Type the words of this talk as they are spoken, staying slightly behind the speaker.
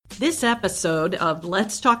This episode of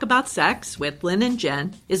Let's Talk About Sex with Lynn and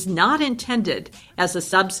Jen is not intended as a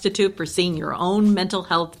substitute for seeing your own mental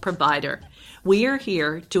health provider. We are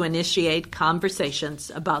here to initiate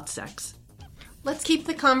conversations about sex. Let's keep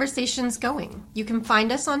the conversations going. You can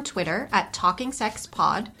find us on Twitter at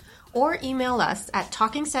TalkingSexPod or email us at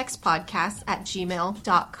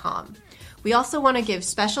talkingsexpodcast@gmail.com. We also want to give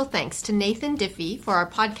special thanks to Nathan Diffie for our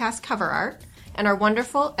podcast cover art and our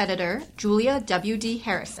wonderful editor, Julia W.D.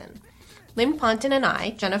 Harrison. Lynn Ponton and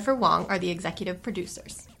I, Jennifer Wong, are the executive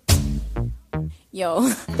producers. Yo.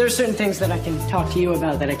 There's certain things that I can talk to you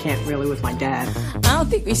about that I can't really with my dad. I don't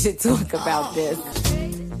think we should talk about this.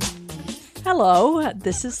 Hello,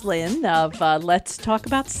 this is Lynn of Let's Talk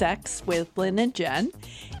About Sex with Lynn and Jen.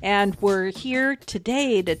 And we're here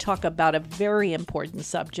today to talk about a very important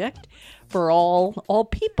subject for all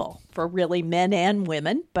people, for really men and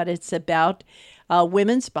women, but it's about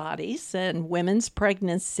women's bodies and women's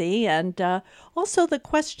pregnancy and also the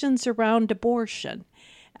questions around abortion.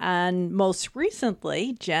 And most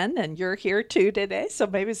recently, Jen, and you're here too today, so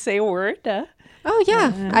maybe say a word. Oh,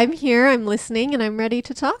 yeah. I'm here, I'm listening, and I'm ready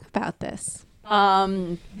to talk about this.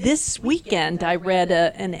 This weekend, I read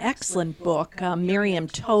an excellent book, Miriam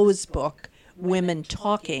Toe's book, Women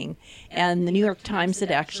Talking, and the New York Times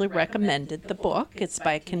had actually recommended the book. It's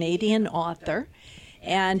by a Canadian author,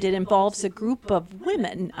 and it involves a group of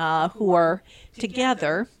women who are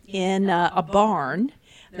together in a barn.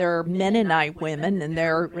 They're Mennonite women, and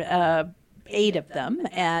there are 8 of them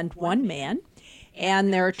and 1 man,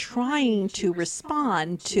 and they're trying to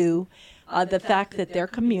respond to the fact that their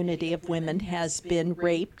community of women has been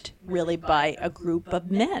raped really by a group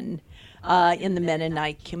of men in the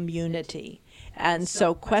Mennonite community. And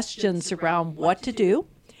so questions around what to do,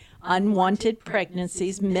 unwanted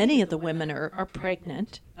pregnancies, many of the women are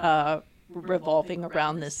pregnant, revolving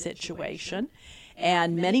around this situation,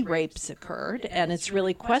 and many rapes occurred, and it's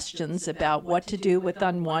really questions about what to do with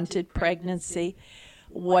unwanted pregnancy,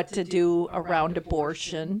 what to do around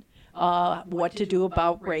abortion, what to do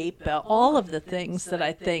about rape, all of the things that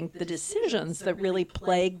I think, the decisions that really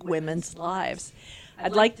plague women's lives.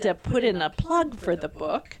 I'd like to put in a plug for the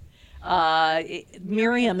book.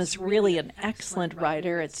 Miriam is really an excellent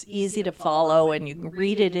writer. It's easy to follow, and you can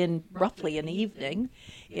read it in roughly an evening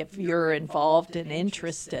if you're involved and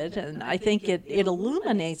interested. And I think it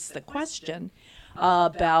illuminates the question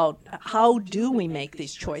about how do we make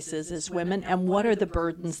these choices as women, and what are the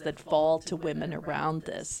burdens that fall to women around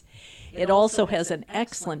this. It also has an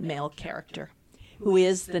excellent male character who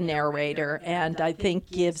is the narrator, and I think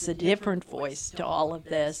gives a different voice to all of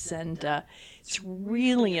this. And it's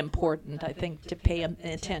really important, I think, to pay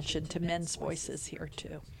attention to men's voices here,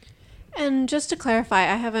 too. And just to clarify,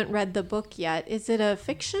 I haven't read the book yet. Is it a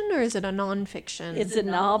fiction or is it a nonfiction? It's a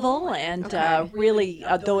novel, and really,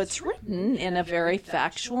 though it's written in a very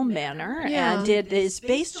factual manner, and it is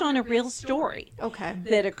based on a real story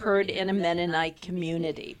that occurred in a Mennonite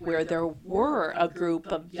community where there were a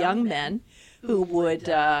group of young men who would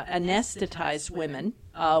anesthetize women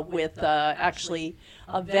with actually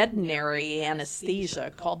a veterinary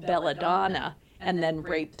anesthesia called belladonna, and then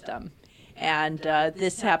rape them. And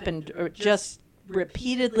this happened just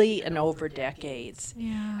repeatedly and over decades.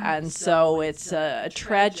 Yeah. And so it's a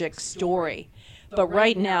tragic story. But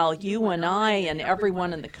right now, you and I and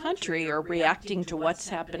everyone in the country are reacting to what's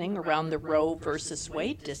happening around the Roe versus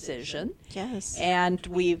Wade decision. Yes. And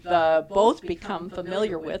we've both become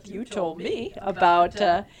familiar with, you told me, about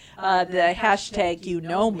the hashtag You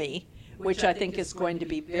Know Me, which I think is going to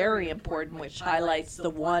be very important, which highlights the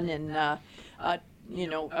 1 in a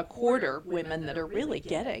quarter women that are really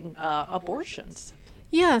getting abortions.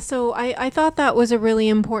 Yeah, so I thought that was a really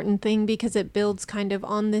important thing because it builds kind of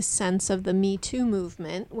on this sense of the Me Too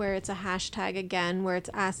movement, where it's a hashtag again, where it's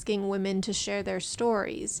asking women to share their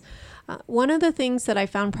stories. One of the things that I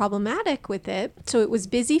found problematic with it, so it was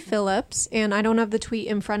Busy Phillips, and I don't have the tweet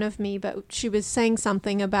in front of me, but she was saying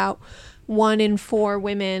something about 1 in 4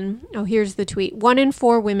 women, here's the tweet, 1 in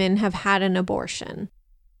 4 women have had an abortion.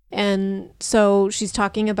 And so she's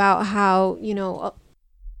talking about how,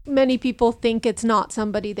 many people think it's not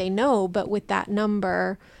somebody they know, but with that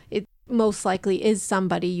number, it most likely is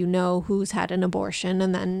somebody who's had an abortion.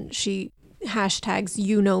 And then she hashtags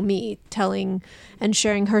You Know Me, telling and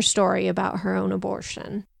sharing her story about her own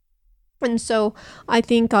abortion. And so I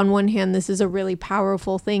think on one hand, this is a really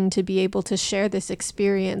powerful thing to be able to share this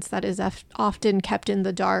experience that is often kept in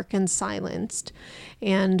the dark and silenced,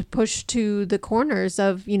 and pushed to the corners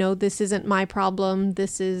of, this isn't my problem,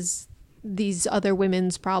 this is these other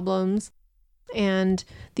women's problems. And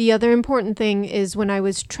the other important thing is when I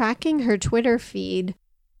was tracking her Twitter feed,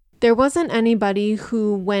 there wasn't anybody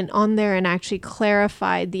who went on there and actually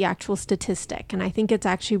clarified the actual statistic. And I think it's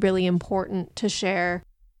actually really important to share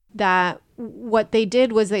that what they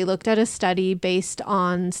did was they looked at a study based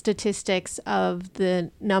on statistics of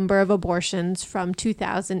the number of abortions from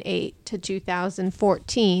 2008 to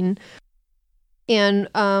 2014. And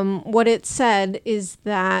what it said is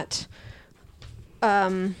that,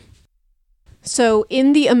 so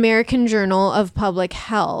in the American Journal of Public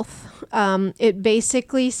Health, it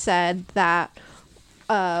basically said that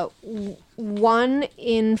 1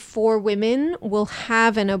 in 4 women will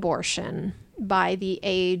have an abortion by the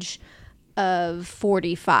age of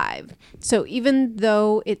 45. So even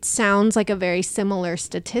though it sounds like a very similar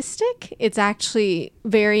statistic, it's actually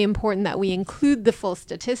very important that we include the full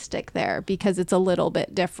statistic there because it's a little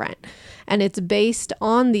bit different. And it's based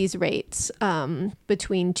on these rates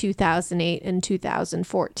between 2008 and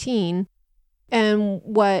 2014. And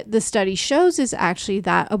what the study shows is actually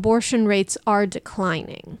that abortion rates are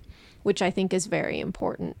declining, which I think is very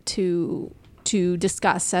important to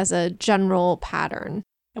discuss as a general pattern.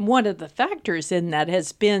 And one of the factors in that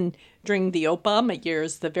has been, during the Obama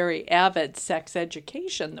years, the very avid sex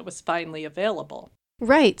education that was finally available.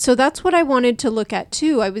 Right. So that's what I wanted to look at,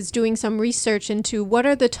 too. I was doing some research into what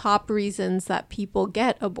are the top reasons that people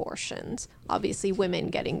get abortions. Obviously, women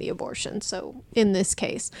getting the abortion. So in this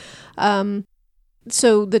case.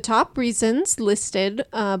 So the top reasons listed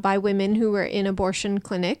by women who were in abortion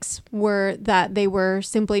clinics were that they were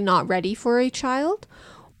simply not ready for a child,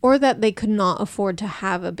 or that they could not afford to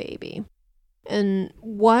have a baby. And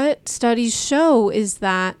what studies show is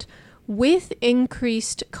that with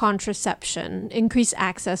increased contraception, increased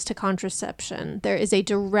access to contraception, there is a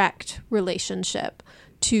direct relationship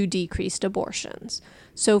to decreased abortions.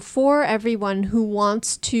 So for everyone who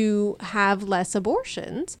wants to have less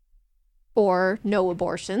abortions, or no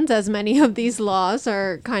abortions, as many of these laws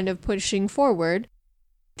are kind of pushing forward,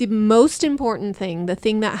 the most important thing, the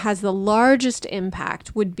thing that has the largest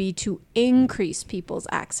impact, would be to increase people's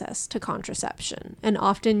access to contraception. And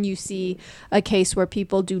often you see a case where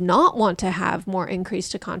people do not want to have more increase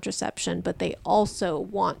to contraception, but they also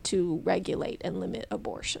want to regulate and limit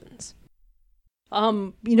abortions.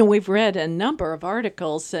 We've read a number of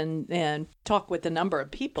articles and talked with a number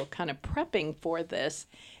of people kind of prepping for this.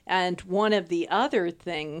 And one of the other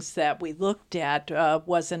things that we looked at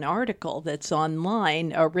was an article that's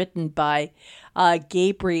online written by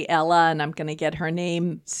Gabriella, and I'm going to get her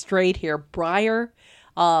name straight here, Breyer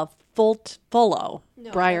Fullo.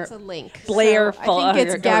 No, Breyer, that's a link. Blair. So I think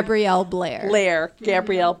it's Gabrielle Blair.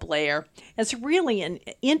 Gabrielle Blair. It's really an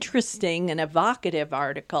interesting and evocative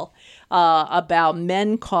article about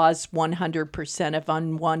men cause 100% of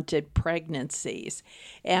unwanted pregnancies.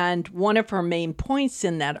 And one of her main points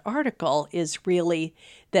in that article is really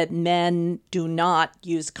that men do not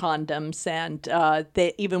use condoms, and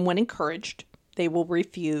they, even when encouraged, they will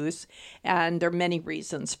refuse. And there are many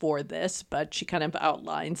reasons for this, but she kind of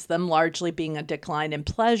outlines them, largely being a decline in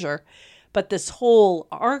pleasure. But this whole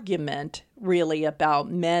argument really about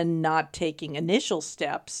men not taking initial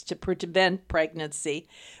steps to prevent pregnancy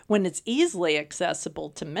when it's easily accessible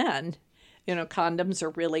to men, condoms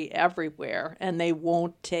are really everywhere, and they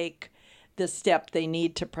won't take the step they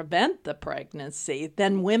need to prevent the pregnancy,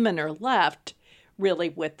 then women are left really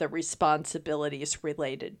with the responsibilities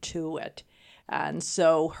related to it. And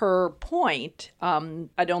so her point,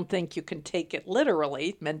 I don't think you can take it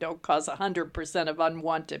literally. Men don't cause 100% of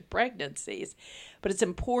unwanted pregnancies, but it's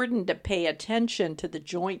important to pay attention to the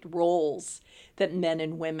joint roles that men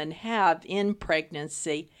and women have in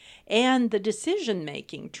pregnancy and the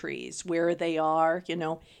decision-making trees where they are.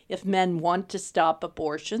 If men want to stop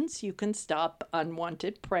abortions, you can stop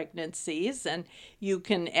unwanted pregnancies, and you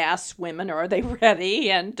can ask women, are they ready?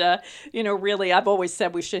 And, really, I've always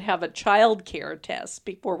said we should have a child care test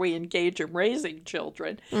before we engage in raising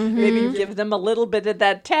children. Mm-hmm. Maybe you give them a little bit of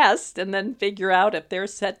that test and then figure out if they're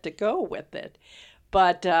set to go with it.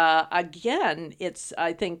 But again, it's,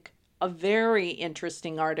 I think, a very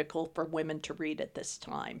interesting article for women to read at this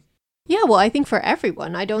time. Yeah, well, I think for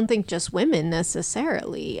everyone. I don't think just women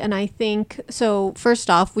necessarily. And I think, so first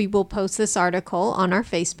off, we will post this article on our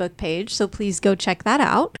Facebook page, so please go check that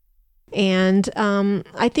out. And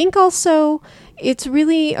I think also it's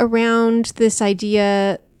really around this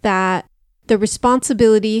idea that the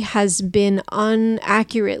responsibility has been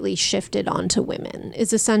unaccurately shifted onto women,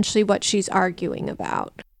 is essentially what she's arguing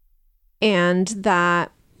about. And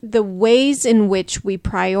that the ways in which we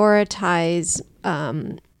prioritize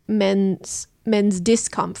men's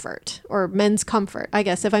discomfort, or men's comfort, I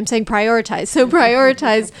guess, if I'm saying prioritize. So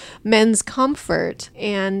prioritize men's comfort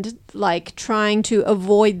and like trying to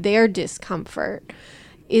avoid their discomfort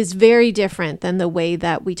is very different than the way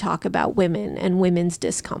that we talk about women and women's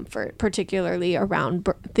discomfort, particularly around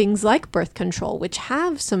things like birth control, which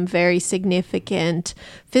have some very significant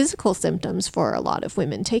physical symptoms for a lot of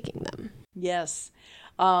women taking them. Yes.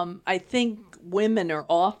 I think women are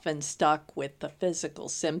often stuck with the physical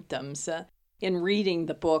symptoms. In reading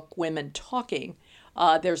the book, Women Talking,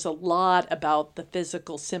 there's a lot about the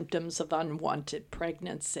physical symptoms of unwanted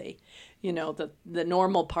pregnancy. You know, the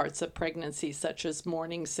normal parts of pregnancy, such as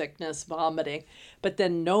morning sickness, vomiting, but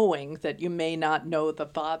then knowing that you may not know the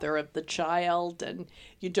father of the child and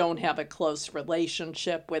you don't have a close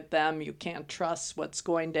relationship with them, you can't trust what's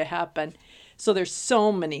going to happen. So there's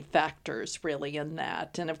so many factors really in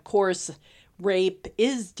that. And of course, rape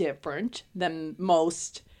is different than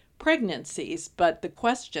most pregnancies, but the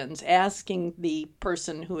questions asking the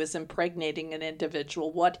person who is impregnating an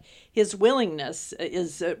individual what his willingness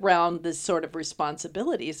is around this sort of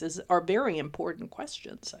responsibilities are very important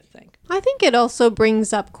questions, I think. I think it also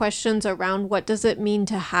brings up questions around what does it mean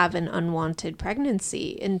to have an unwanted pregnancy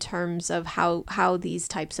in terms of how these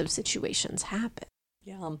types of situations happen.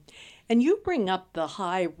 Yeah. And you bring up the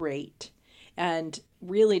high rate and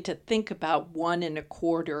really to think about 1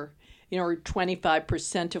 1/4, or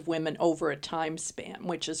 25% of women over a time span,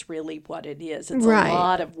 which is really what it is. It's Right. A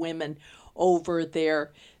lot of women over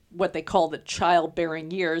their, what they call the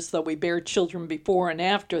childbearing years, though we bear children before and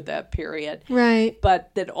after that period. Right.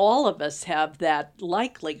 But that all of us have that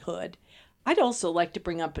likelihood. I'd also like to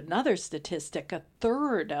bring up another statistic.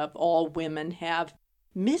 1/3 of all women have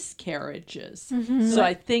miscarriages. So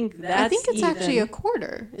I think that's I think it's even, actually a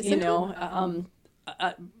quarter, isn't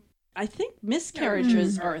it? I think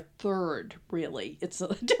miscarriages are 1/3, really. It's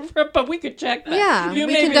different, but we could check that. Yeah, you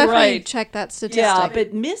we may can be definitely right. check that statistic. Yeah,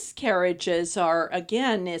 but miscarriages are,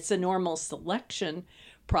 again, it's a normal selection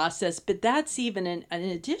process, but that's even an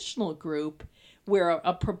additional group where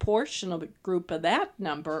a proportional group of that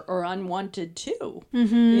number are unwanted too.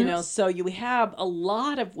 So you have a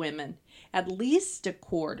lot of women, at least a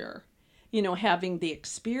quarter, having the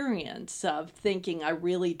experience of thinking, I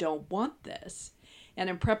really don't want this. And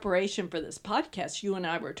in preparation for this podcast, you and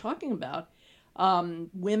I were talking about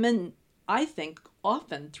women, I think,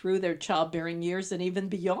 often through their childbearing years and even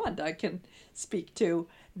beyond, I can speak to,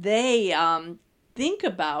 they think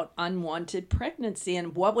about unwanted pregnancy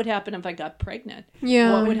and what would happen if I got pregnant.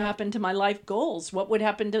 Yeah. What would happen to my life goals? What would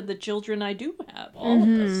happen to the children I do have? All of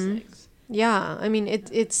those things. Yeah, I mean,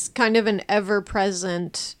 it's kind of an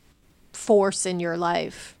ever-present force in your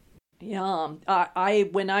life. Yeah,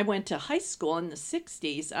 when I went to high school in the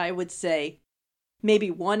 60s, I would say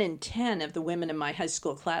maybe 1 in 10 of the women in my high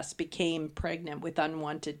school class became pregnant with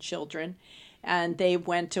unwanted children. And they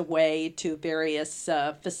went away to various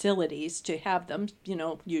facilities to have them,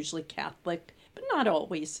 usually Catholic, but not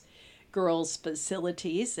always girls'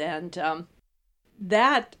 facilities. And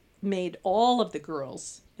that made all of the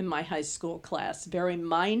girls in my high school class very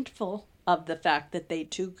mindful of the fact that they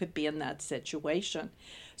too could be in that situation.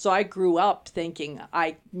 So I grew up thinking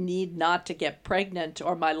I need not to get pregnant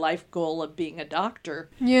or my life goal of being a doctor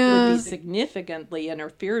would be significantly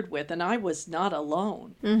interfered with. And I was not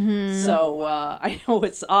alone. So I know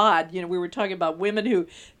it's odd. We were talking about women who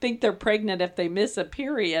think they're pregnant if they miss a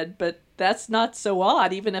period, but that's not so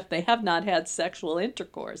odd, even if they have not had sexual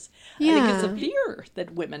intercourse. Yeah. I think it's a fear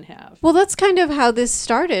that women have. Well, that's kind of how this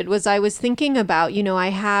started, was I was thinking about, I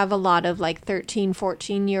have a lot of like 13,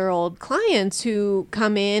 14-year-old clients who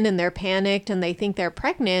come in and they're panicked and they think they're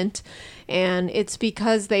pregnant. And it's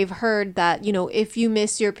because they've heard that, if you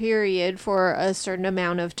miss your period for a certain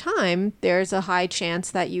amount of time, there's a high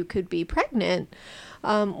chance that you could be pregnant.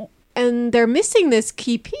 And they're missing this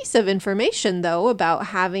key piece of information, though, about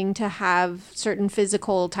having to have certain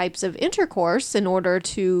physical types of intercourse in order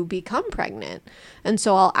to become pregnant. And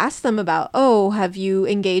so I'll ask them about, have you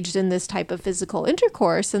engaged in this type of physical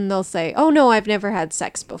intercourse? And they'll say, no, I've never had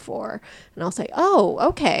sex before. And I'll say,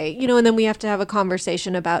 okay. And then we have to have a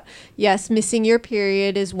conversation about, yes, missing your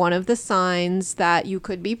period is one of the signs that you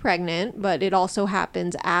could be pregnant, but it also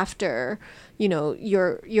happens after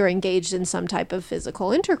you're engaged in some type of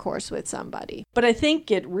physical intercourse with somebody. But I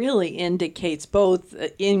think it really indicates both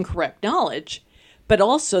incorrect knowledge, but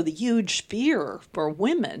also the huge fear for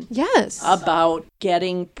women. Yes. About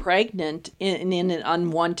getting pregnant in an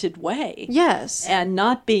unwanted way. Yes. And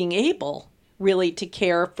not being able really to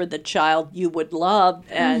care for the child you would love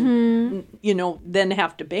and, then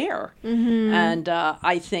have to bear. And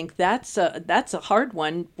I think that's a hard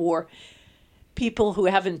one for people who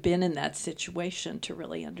haven't been in that situation to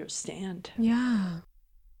really understand. Yeah.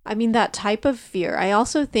 I mean, that type of fear, I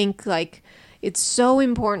also think it's so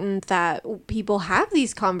important that people have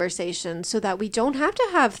these conversations so that we don't have to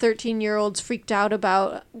have 13-year-olds freaked out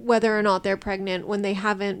about whether or not they're pregnant when they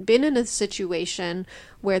haven't been in a situation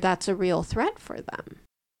where that's a real threat for them.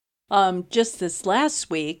 Just this last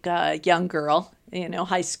week, a young girl,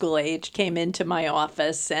 high school age, came into my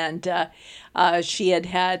office, and she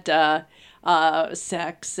had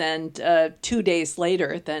sex, and 2 days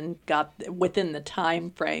later then got, within the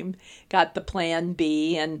time frame, got the Plan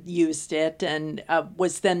B and used it, and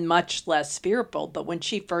was then much less fearful. But when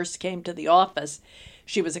she first came to the office,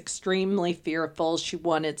 she was extremely fearful. She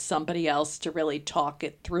wanted somebody else to really talk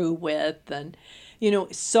it through with, and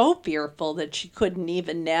so fearful that she couldn't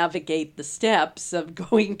even navigate the steps of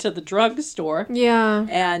going to the drugstore. Yeah.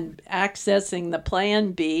 And accessing the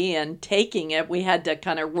Plan B and taking it. We had to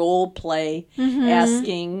kind of role play,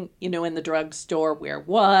 asking, in the drugstore where it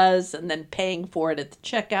was, and then paying for it at the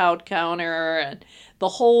checkout counter, and the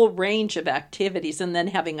whole range of activities, and then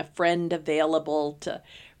having a friend available to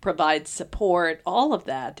provide support. All of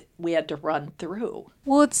that we had to run through.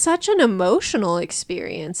 Well, it's such an emotional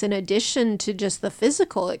experience in addition to just the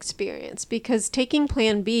physical experience, because taking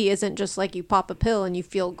Plan B isn't just like you pop a pill and you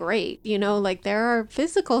feel great, like there are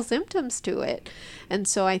physical symptoms to it. And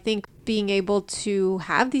so I think being able to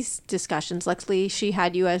have these discussions, luckily she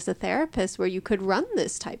had you as a therapist where you could run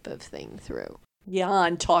this type of thing through. Yeah,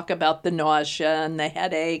 and talk about the nausea and the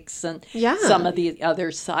headaches and Yeah. some of the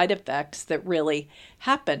other side effects that really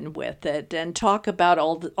happen with it, and talk about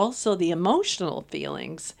also the emotional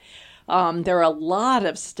feelings. There are a lot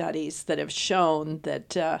of studies that have shown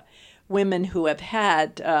that women who have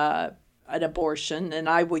had an abortion, and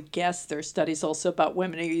I would guess there are studies also about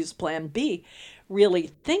women who use Plan B, really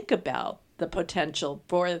think about the potential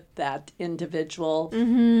for that individual,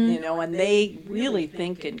 and they really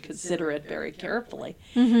think and consider it very carefully.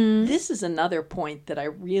 This is another point that I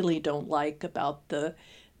really don't like about the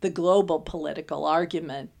global political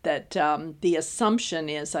argument, that the assumption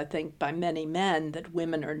is, I think, by many men that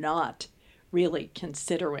women are not really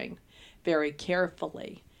considering very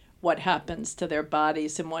carefully what happens to their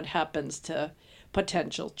bodies and what happens to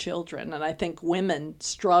potential children. And I think women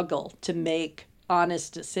struggle to make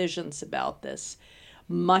honest decisions about this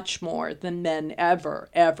much more than men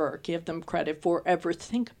ever give them credit for, ever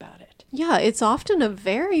think about it. Yeah, it's often a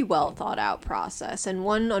very well thought out process, and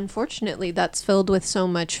one, unfortunately, that's filled with so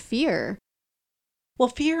much fear. Well,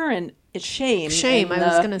 fear and shame. Shame, and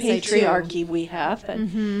I was going to say too. Patriarchy we have,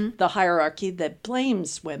 and the hierarchy that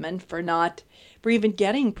blames women for even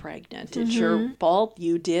getting pregnant. It's your fault.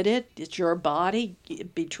 You did it. It's your body.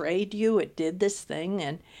 It betrayed you. It did this thing.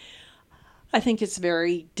 And I think it's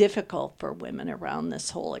very difficult for women around this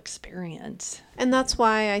whole experience. And that's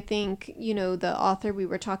why I think, the author we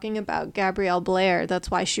were talking about, Gabrielle Blair,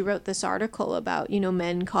 that's why she wrote this article about,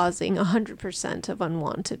 men causing 100% of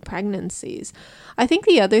unwanted pregnancies. I think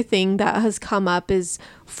the other thing that has come up is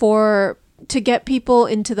to get people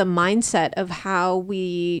into the mindset of how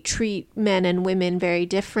we treat men and women very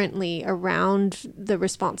differently around the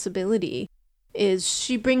responsibility, is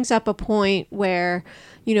she brings up a point where,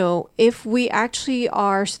 if we actually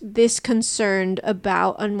are this concerned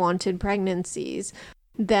about unwanted pregnancies,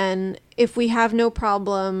 then if we have no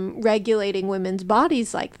problem regulating women's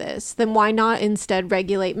bodies like this, then why not instead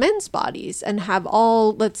regulate men's bodies and have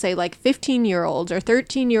all, let's say, like 15-year-olds or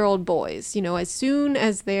 13-year-old boys, as soon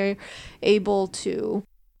as they're able to,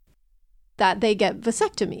 that they get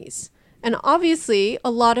vasectomies. And obviously,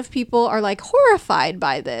 a lot of people are like horrified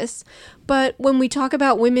by this. But when we talk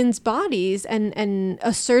about women's bodies and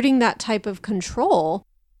asserting that type of control,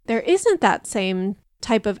 there isn't that same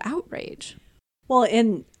type of outrage. Well,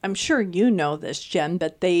 and I'm sure you know this, Jen,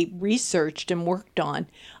 but they researched and worked on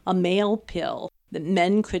a male pill that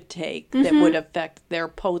men could take that would affect their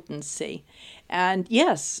potency. And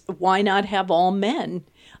yes, why not have all men,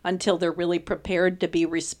 until they're really prepared to be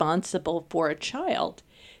responsible for a child,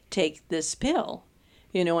 take this pill,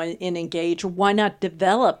 and engage? Why not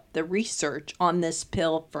develop the research on this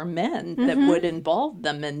pill for men that would involve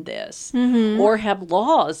them in this? Or have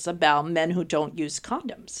laws about men who don't use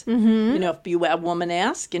condoms. If a woman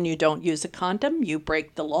asks and you don't use a condom, you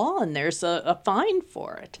break the law and there's a fine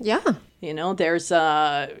for it. Yeah. There's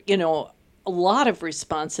a lot of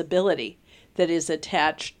responsibility that is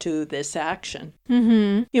attached to this action.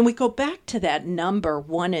 And we go back to that number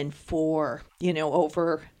 1 in 4,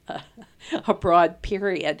 over a broad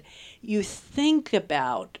period. You think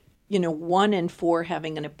about, 1 in 4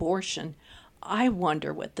 having an abortion. I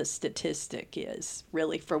wonder what the statistic is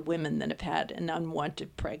really for women that have had an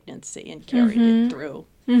unwanted pregnancy and carried it through.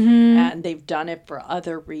 And they've done it for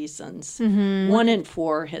other reasons. 1 in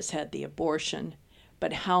 4 has had the abortion.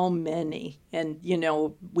 but how many? And,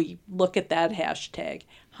 we look at that hashtag.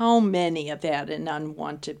 How many have had an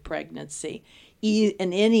unwanted pregnancy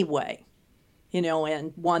in any way?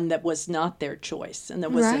 And one that was not their choice and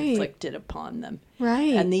that was inflicted upon them.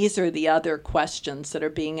 Right. And these are the other questions that are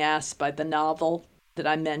being asked by the novel that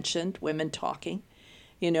I mentioned, Women Talking,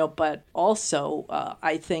 but also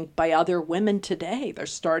I think by other women today. They're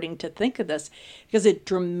starting to think of this because it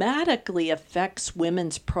dramatically affects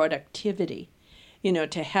women's productivity.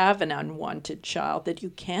 To have an unwanted child that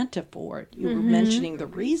you can't afford. You were mentioning the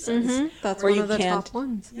reasons. That's or one you of the can't, top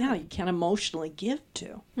ones. Yeah, you can't emotionally give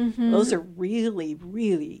to. Those are really,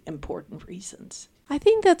 really important reasons. I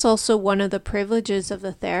think that's also one of the privileges of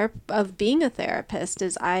of being a therapist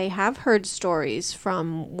is I have heard stories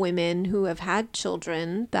from women who have had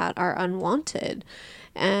children that are unwanted,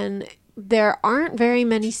 and there aren't very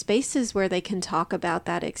many spaces where they can talk about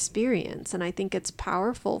that experience. And I think it's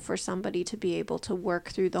powerful for somebody to be able to work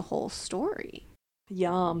through the whole story.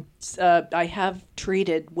 Yeah, I have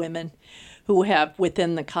treated women who have,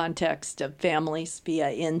 within the context of families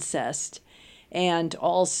via incest, and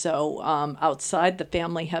also outside the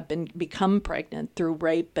family, have become pregnant through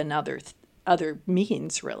rape and other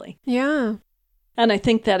means, really. Yeah. And I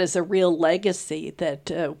think that is a real legacy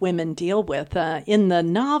that women deal with. In the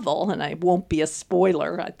novel, and I won't be a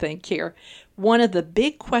spoiler, I think, here, one of the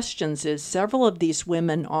big questions is several of these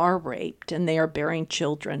women are raped and they are bearing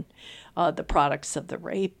children, the products of the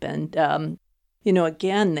rape. And,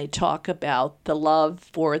 again, they talk about the love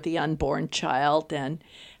for the unborn child and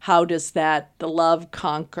how does the love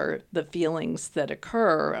conquer the feelings that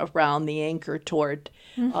occur around the anger toward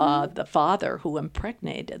the father who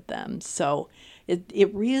impregnated them. So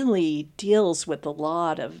it really deals with a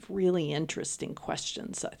lot of really interesting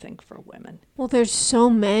questions, I think, for women. Well, there's so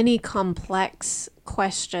many complex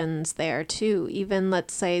questions there too. Even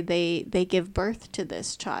let's say they give birth to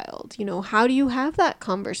this child. How do you have that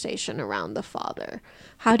conversation around the father?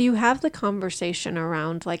 How do you have the conversation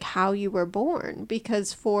around like how you were born?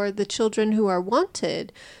 Because for the children who are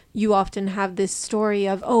wanted, you often have this story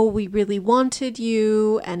of, oh, we really wanted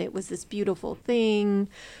you and it was this beautiful thing.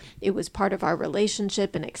 It was part of our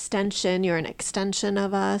relationship, an extension. You're an extension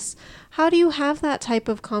of us. How do you have that type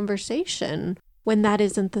of conversation when that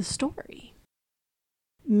isn't the story?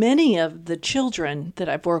 Many of the children that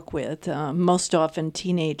I've worked with, most often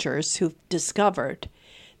teenagers who've discovered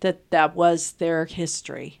that was their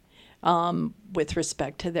history with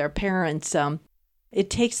respect to their parents, it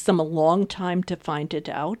takes them a long time to find it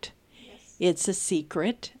out. Yes. It's a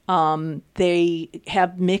secret. They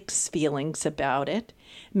have mixed feelings about it.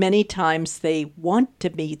 Many times they want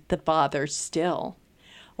to meet the father still.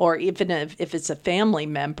 Or even if it's a family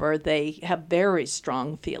member, they have very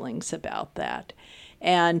strong feelings about that.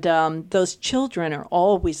 And those children are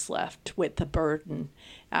always left with the burden.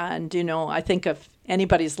 And, I think if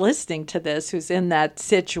anybody's listening to this who's in that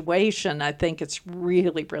situation, I think it's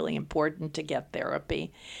really, really important to get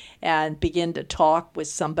therapy and begin to talk with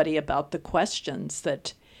somebody about the questions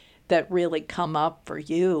that really come up for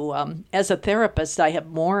you. As a therapist, I have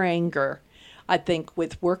more anger, I think,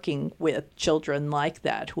 with working with children like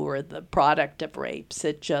that who are the product of rapes.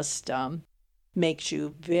 It just makes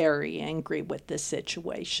you very angry with this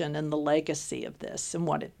situation and the legacy of this and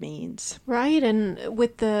what it means. Right. And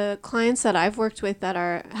with the clients that I've worked with that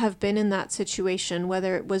have been in that situation,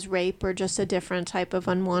 whether it was rape or just a different type of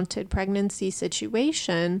unwanted pregnancy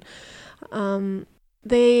situation,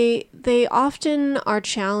 they often are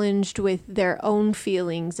challenged with their own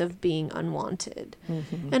feelings of being unwanted.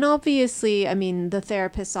 Mm-hmm. And obviously, I mean, the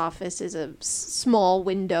therapist's office is a small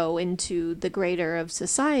window into the greater of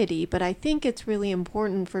society, but I think it's really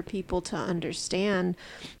important for people to understand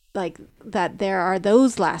like that there are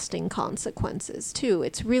those lasting consequences too.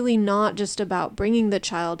 It's really not just about bringing the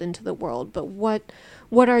child into the world, but what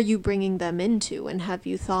are you bringing them into, and have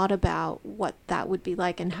you thought about what that would be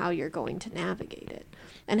like and how you're going to navigate it?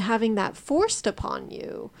 And having that forced upon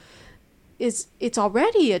you it's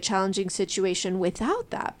already a challenging situation without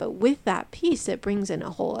that, but with that piece it brings in a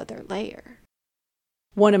whole other layer.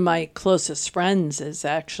 One of my closest friends is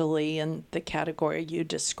actually in the category you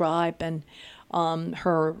describe, and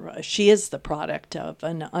she is the product of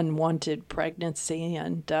an unwanted pregnancy,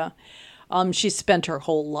 and she spent her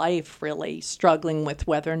whole life really struggling with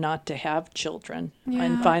whether or not to have children,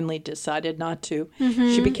 and finally decided not to.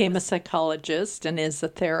 Mm-hmm. She became a psychologist and is a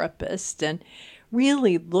therapist and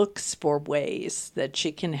really looks for ways that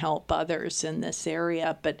she can help others in this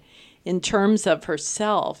area. But in terms of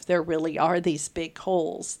herself, there really are these big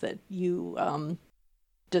holes that you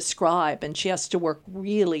describe, and she has to work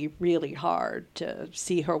really, really hard to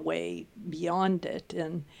see her way beyond it.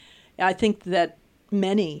 And I think that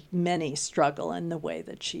many struggle in the way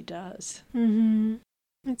that she does. Mm-hmm.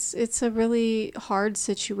 It's a really hard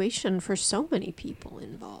situation for so many people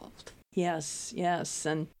involved. Yes, yes.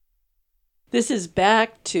 And this is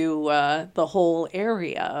back to the whole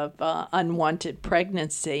area of unwanted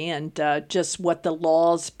pregnancy and just what the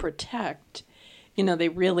laws protect. They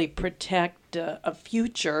really protect a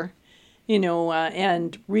future,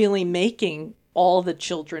 and really making all the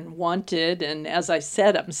children wanted. And as I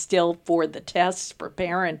said, I'm still for the tests for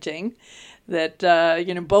parenting that,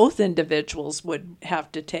 both individuals would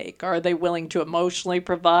have to take. Are they willing to emotionally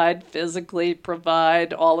provide, physically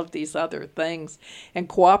provide, all of these other things, and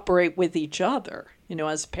cooperate with each other,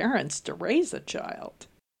 as parents to raise a child?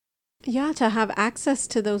 Yeah, to have access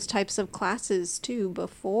to those types of classes too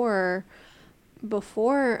before,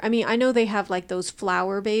 I mean, I know they have like those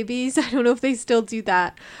flower babies. I don't know if they still do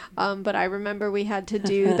that. But I remember we had to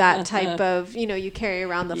do that type of, you carry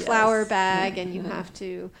around the flower bag and you have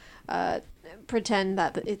to pretend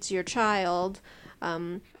that it's your child.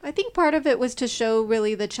 I think part of it was to show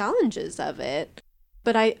really the challenges of it.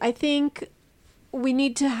 But I think we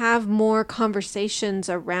need to have more conversations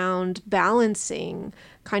around balancing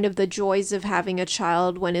kind of the joys of having a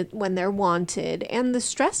child when they're wanted and the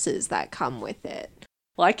stresses that come with it.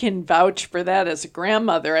 Well, I can vouch for that as a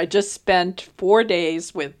grandmother. I just spent 4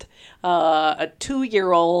 days with a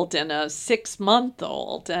 2-year-old and a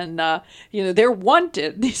 6-month-old, and they're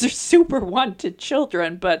wanted. These are super wanted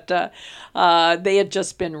children, but they had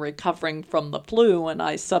just been recovering from the flu, and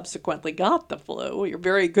I subsequently got the flu. You're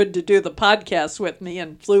very good to do the podcast with me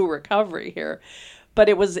in flu recovery here. But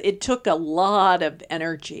it took a lot of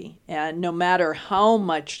energy, and no matter how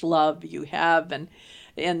much love you have,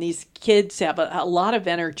 and these kids have a lot of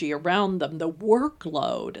energy around them, the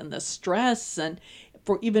workload and the stress, and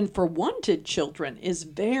even for wanted children, is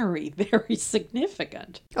very, very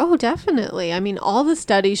significant. Oh, definitely. I mean, all the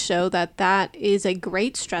studies show that is a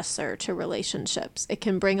great stressor to relationships. It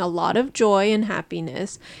can bring a lot of joy and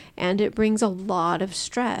happiness, and it brings a lot of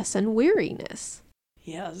stress and weariness.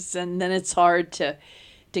 Yes, and then it's hard to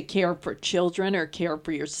care for children or care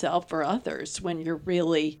for yourself or others when you're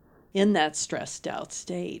really in that stressed out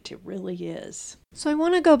state. It really is. So I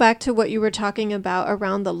want to go back to what you were talking about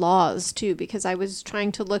around the laws too, because I was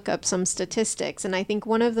trying to look up some statistics, and I think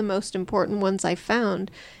one of the most important ones I found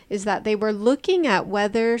is that they were looking at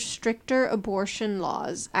whether stricter abortion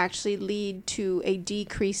laws actually lead to a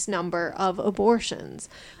decreased number of abortions.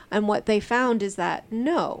 And what they found is that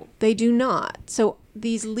no, they do not. So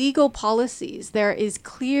these legal policies, there is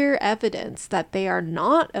clear evidence that they are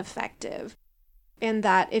not effective, and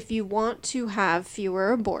that if you want to have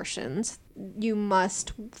fewer abortions, you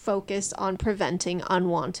must focus on preventing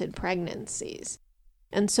unwanted pregnancies.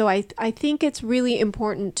 And so I think it's really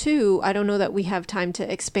important too, I don't know that we have time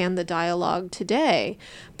to expand the dialogue today,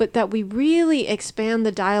 but that we really expand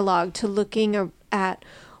the dialogue to looking at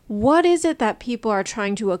what is it that people are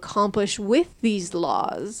trying to accomplish with these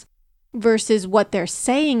laws versus what they're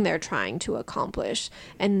saying they're trying to accomplish,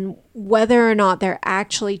 and whether or not they're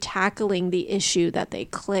actually tackling the issue that they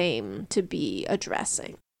claim to be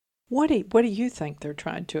addressing. What do you think they're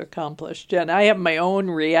trying to accomplish, Jen? I have my own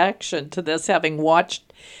reaction to this, having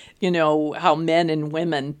watched, how men and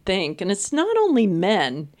women think. And it's not only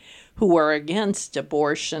men who are against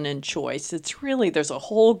abortion and choice. It's really, there's a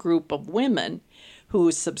whole group of women who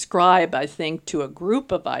subscribe, I think, to a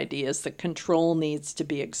group of ideas that control needs to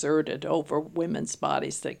be exerted over women's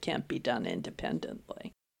bodies that can't be done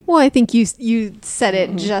independently. Well, I think you said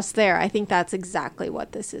it just there. I think that's exactly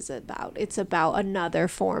what this is about. It's about another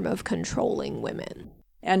form of controlling women.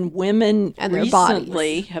 And women and their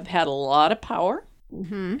recently bodies have had a lot of power.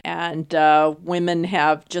 Mm-hmm. And women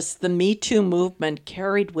have just the Me Too movement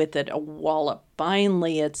carried with it a wallop.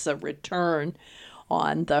 Finally, it's a return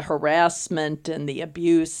on the harassment and the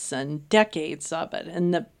abuse and decades of it.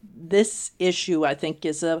 And this issue, I think,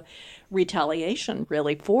 is a retaliation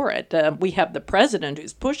really for it. We have the president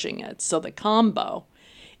who's pushing it. So the combo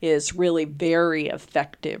is really very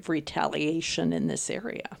effective retaliation in this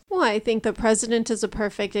area. Well, I think the president is a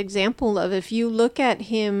perfect example of, if you look at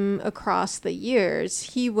him across the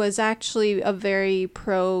years, he was actually a very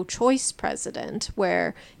pro-choice president,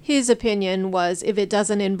 where his opinion was, if it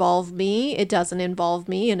doesn't involve me, it doesn't involve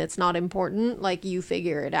me, and it's not important, like, you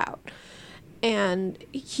figure it out. And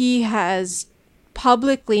he has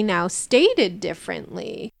publicly now stated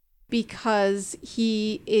differently because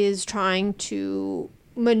he is trying to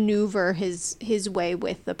maneuver his way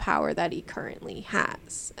with the power that he currently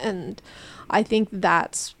has. And I think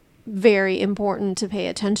that's very important to pay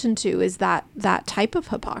attention to, is that type of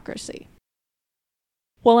hypocrisy.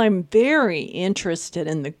 Well, I'm very interested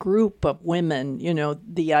in the group of women,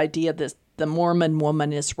 the idea that the Mormon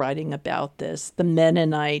woman is writing about this, the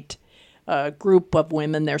Mennonite group of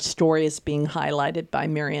women, their story is being highlighted by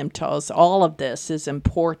Miriam Toews. All of this is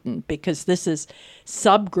important because this is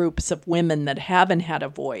subgroups of women that haven't had a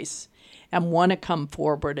voice and want to come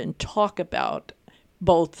forward and talk about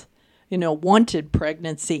both, wanted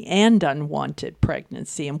pregnancy and unwanted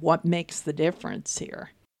pregnancy and what makes the difference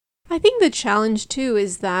here. I think the challenge too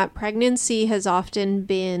is that pregnancy has often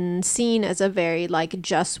been seen as a very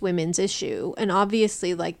just women's issue. And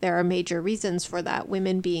obviously there are major reasons for that,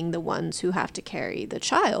 women being the ones who have to carry the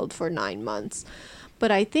child for 9 months.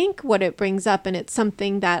 But I think what it brings up, and it's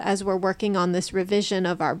something that as we're working on this revision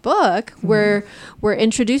of our book, we're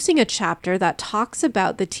introducing a chapter that talks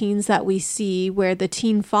about the teens that we see where the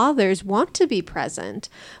teen fathers want to be present,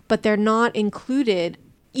 but they're not included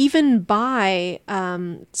even by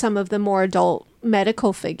some of the more adult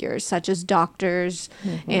medical figures, such as doctors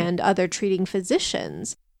and other treating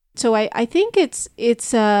physicians. So I think it's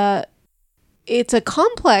a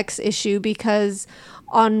complex issue because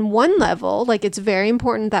on one level, it's very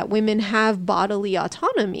important that women have bodily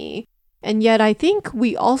autonomy. And yet I think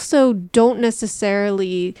we also don't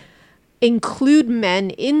necessarily include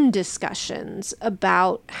men in discussions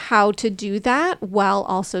about how to do that while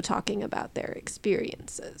also talking about their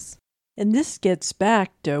experiences. And this gets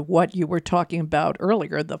back to what you were talking about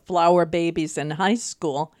earlier, the flower babies in high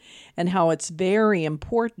school, and how it's very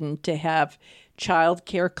important to have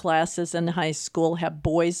childcare classes in high school, have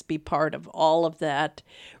boys be part of all of that,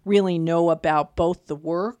 really know about both the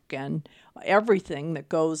work and everything that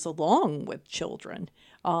goes along with children.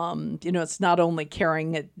 It's not only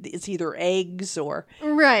carrying it, it's either eggs or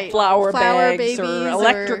flower bags or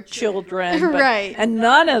electric children. But, and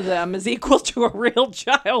none of them is equal to a real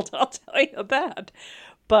child, I'll tell you that.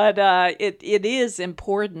 But it is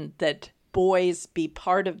important that boys be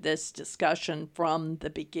part of this discussion from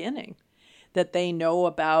the beginning, that they know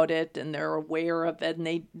about it and they're aware of it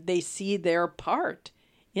and they see their part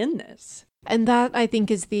in this. And that, I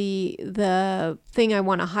think, is the thing I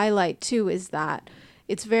want to highlight, too, is that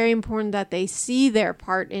it's very important that they see their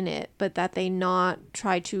part in it, but that they not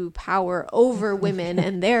try to power over women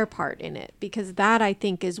and their part in it, because that, I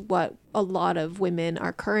think, is what a lot of women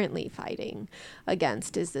are currently fighting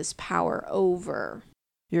against, is this power over.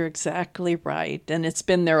 You're exactly right. And it's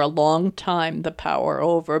been there a long time, the power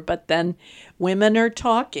over. But then women are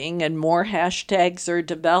talking and more hashtags are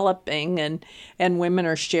developing and women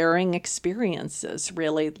are sharing experiences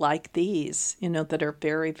really like these, that are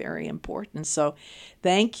very, very important. So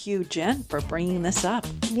thank you, Jen, for bringing this up.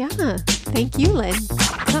 Yeah. Thank you, Lynn.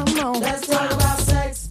 Come on. Let's talk about sex.